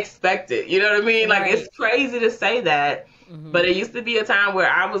I expect it. You know what I mean? Like it's crazy to say that. But it used to be a time where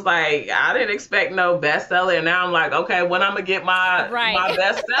I was like, I didn't expect no bestseller, and now I'm like, okay, when I'm gonna get my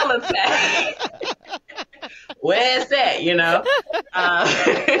bestseller tag? Where's that? You know,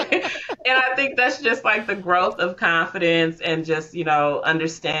 and I think that's just like the growth of confidence and just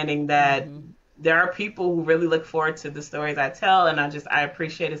understanding that there are people who really look forward to the stories I tell, and I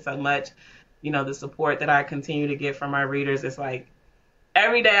appreciate it so much. The support that I continue to get from my readers. It's like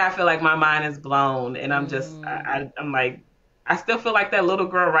every day I feel like my mind is blown, and I'm just I'm like I still feel like that little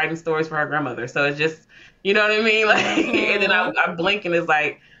girl writing stories for her grandmother. So it's just you know what I mean, like and then I blink and it's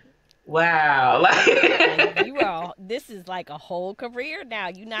like wow, like this is like a whole career now.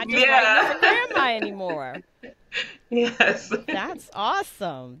 You're not just writing for grandma anymore. Yes, that's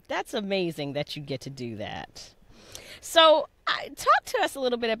awesome. That's amazing that you get to do that. So talk to us a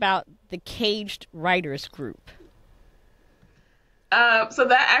little bit about the Caged Writers Group. So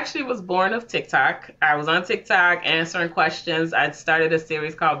that actually was born of TikTok. I was on TikTok answering questions. I'd started a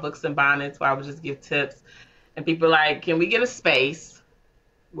series called Books and Bonnets where I would just give tips. And people were like, can we get a space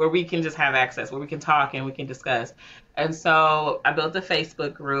where we can just have access, where we can talk and we can discuss? And so I built a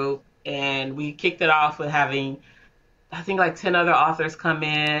Facebook group and we kicked it off with having, I think, like 10 other authors come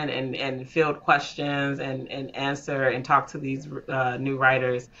in and field questions and answer and talk to these new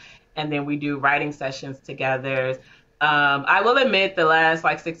writers. And then we do writing sessions together. I will admit the last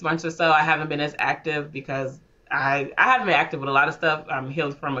like 6 months or so, I haven't been as active because I haven't been active with a lot of stuff. I'm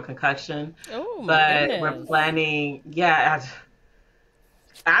healed from a concussion. Oh, but we're planning. Yeah,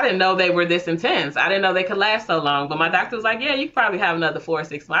 I didn't know they were this intense. I didn't know they could last so long. But my doctor was like, yeah, you could probably have another 4 or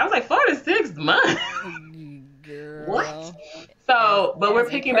 6 months. I was like, 4 to 6 months? Girl. What? So, but we're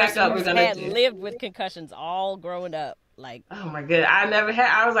picking back up. We're gonna lived with concussions all growing up. Like, oh my god,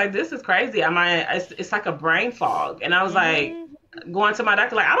 I was like, this is crazy. It's like a brain fog. And I was like, going to my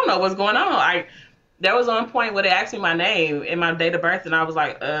doctor, like, I don't know what's going on. There was one point where they asked me my name and my date of birth, and I was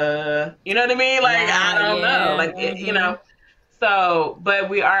like, you know what I mean? Like, I don't know. Like, So, but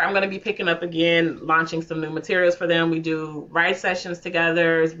I'm going to be picking up again, launching some new materials for them. We do write sessions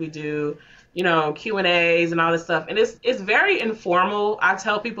together. We do, Q&As and all this stuff. And it's very informal. I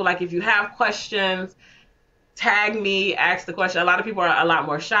tell people, like, if you have questions, tag me, ask the question. A lot of people are a lot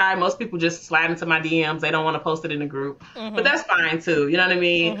more shy. Most people just slide into my DMs. They don't want to post it in the group, but that's fine too. You know what I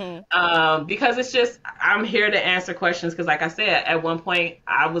mean? Because it's just, I'm here to answer questions. Cause like I said, at one point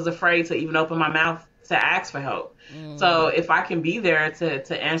I was afraid to even open my mouth to ask for help. So if I can be there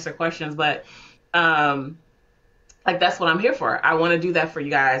to answer questions, but, like that's what I'm here for. I want to do that for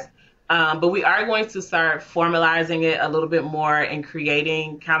you guys. But we are going to start formalizing it a little bit more and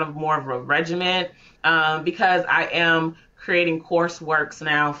creating kind of more of a regimen. Because I am creating courseworks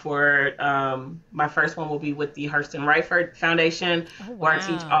now for my first one will be with the Hurston Wright Foundation, where I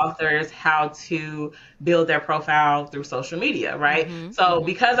teach authors how to build their profile through social media, right? So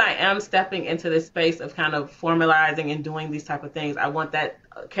because I am stepping into this space of kind of formalizing and doing these type of things, I want that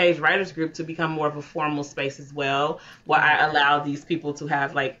Caged Writers Group to become more of a formal space as well, where I allow these people to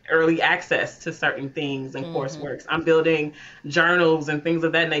have like early access to certain things and courseworks. I'm building journals and things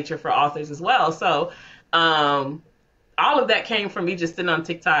of that nature for authors as well. So all of that came from me just sitting on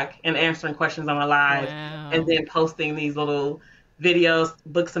TikTok and answering questions on my live and then posting these little videos,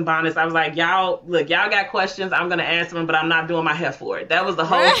 books and bonnets. I was like, y'all got questions. I'm going to answer them, but I'm not doing my hair for it. That was the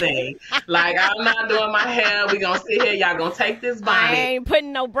whole thing. Like, I'm not doing my hair. We're going to sit here. Y'all going to take this bonnet. I ain't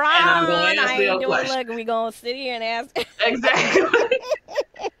putting no bra on. I'm going to answer your question. Look, we going to sit here and ask. Exactly.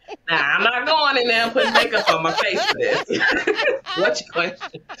 Now, I'm not going in there and putting makeup on my face for this. What's your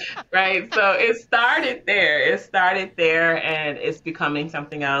question? Right? So it started there, and it's becoming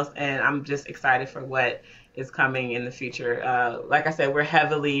something else, and I'm just excited for what is coming in the future. Like I said, we're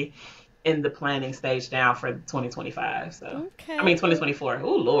heavily in the planning stage now for 2025. So, okay. I mean, 2024.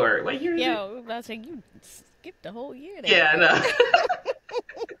 Oh, Lord. What year is it? Yo, I was about to say, you skipped the whole year there. Yeah, I know.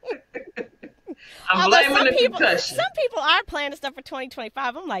 I'm blaming the concussion. Some people are planning stuff for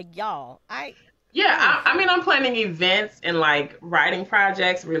 2025. I'm like, y'all, I mean, I'm planning events and like writing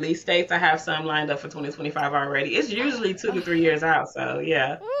projects, release dates. I have some lined up for 2025 already. It's usually 2 to 3 years out. So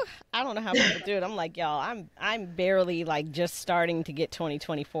yeah. I don't know how people do it. I'm like, y'all, I'm barely like just starting to get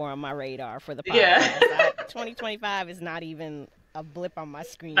 2024 on my radar for the podcast. Yeah. 2025 is not even a blip on my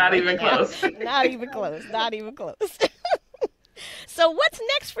screen. Not even close. Not even close. Not even close. So what's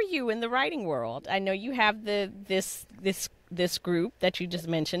next for you in the writing world? I know you have this group that you just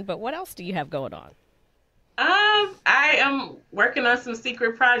mentioned, but what else do you have going on? I am working on some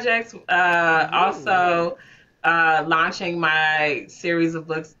secret projects. Also, launching my series of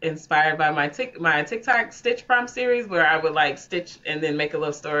books inspired by my TikTok stitch prompt series, where I would like stitch and then make a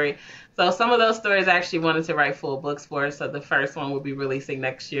little story. So some of those stories I actually wanted to write full books for. So the first one will be releasing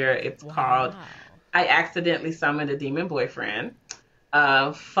next year. It's called I Accidentally Summoned a Demon Boyfriend.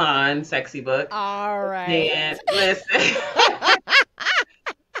 Fun, sexy book. All right. And listen.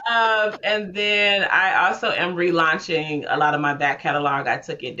 And then I also am relaunching a lot of my back catalog. I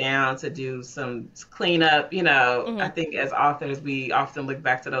took it down to do some cleanup. I think as authors, we often look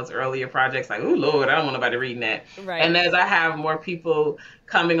back to those earlier projects like, oh, Lord, I don't want nobody reading that. Right. And as I have more people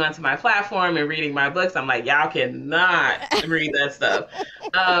coming onto my platform and reading my books, I'm like, y'all cannot read that stuff.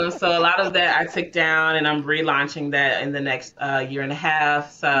 So a lot of that I took down, and I'm relaunching that in the next year and a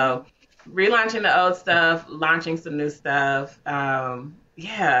half. So relaunching the old stuff, launching some new stuff.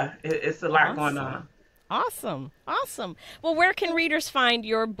 Yeah, it's a lot going on. Awesome. Well, where can readers find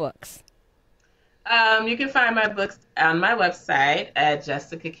your books? You can find my books on my website at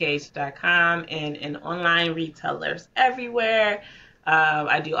jessicacage.com and in online retailers everywhere.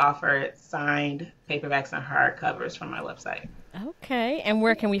 I do offer signed paperbacks and hardcovers from my website. Okay. And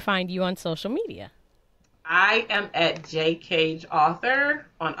where can we find you on social media? I am at jcageauthor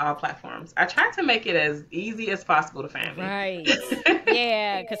on all platforms. I try to make it as easy as possible to find me. Right.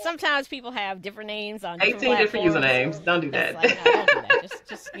 Yeah, because sometimes people have different names on 18 different usernames. Don't do that. Like, no, don't do that.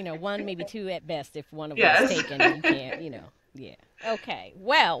 Just one, maybe two at best if one of them is taken. You can't, Yeah. Okay.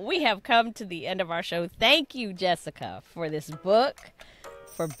 Well, we have come to the end of our show. Thank you, Jessica, for this book,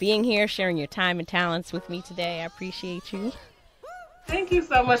 for being here, sharing your time and talents with me today. I appreciate you. Thank you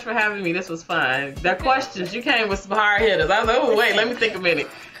so much for having me. This was fun. The questions, you came with some hard hitters. I was like, oh, wait, let me think a minute.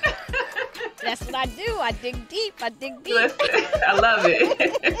 That's what I do. I dig deep. Listen, I love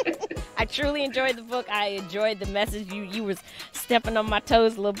it. I truly enjoyed the book. I enjoyed the message. You was stepping on my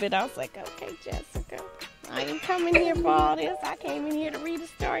toes a little bit. I was like, okay, Jessica, I ain't coming here for all this. I came in here to read a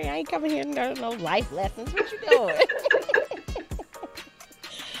story. I ain't coming here to learn no life lessons. What you doing?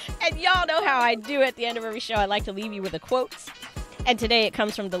 And y'all know how I do at the end of every show. I like to leave you with a quote. And today it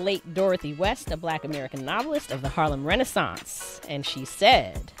comes from the late Dorothy West, a Black American novelist of the Harlem Renaissance. And she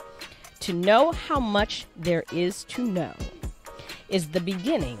said, "To know how much there is to know is the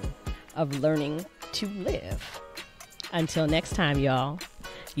beginning of learning to live." Until next time, y'all,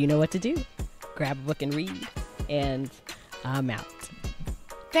 you know what to do. Grab a book and read. And I'm out.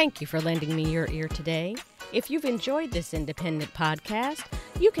 Thank you for lending me your ear today. If you've enjoyed this independent podcast,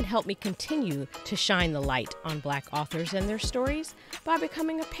 you can help me continue to shine the light on Black authors and their stories by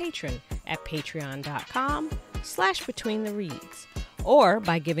becoming a patron at patreon.com/betweenthereads, or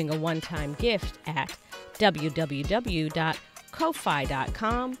by giving a one-time gift at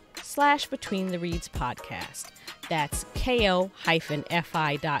www.ko-fi.com/betweenthereadspodcast. That's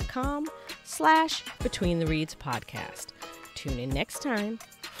ko-fi.com/betweenthereadspodcast. Tune in next time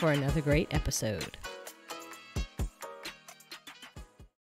for another great episode.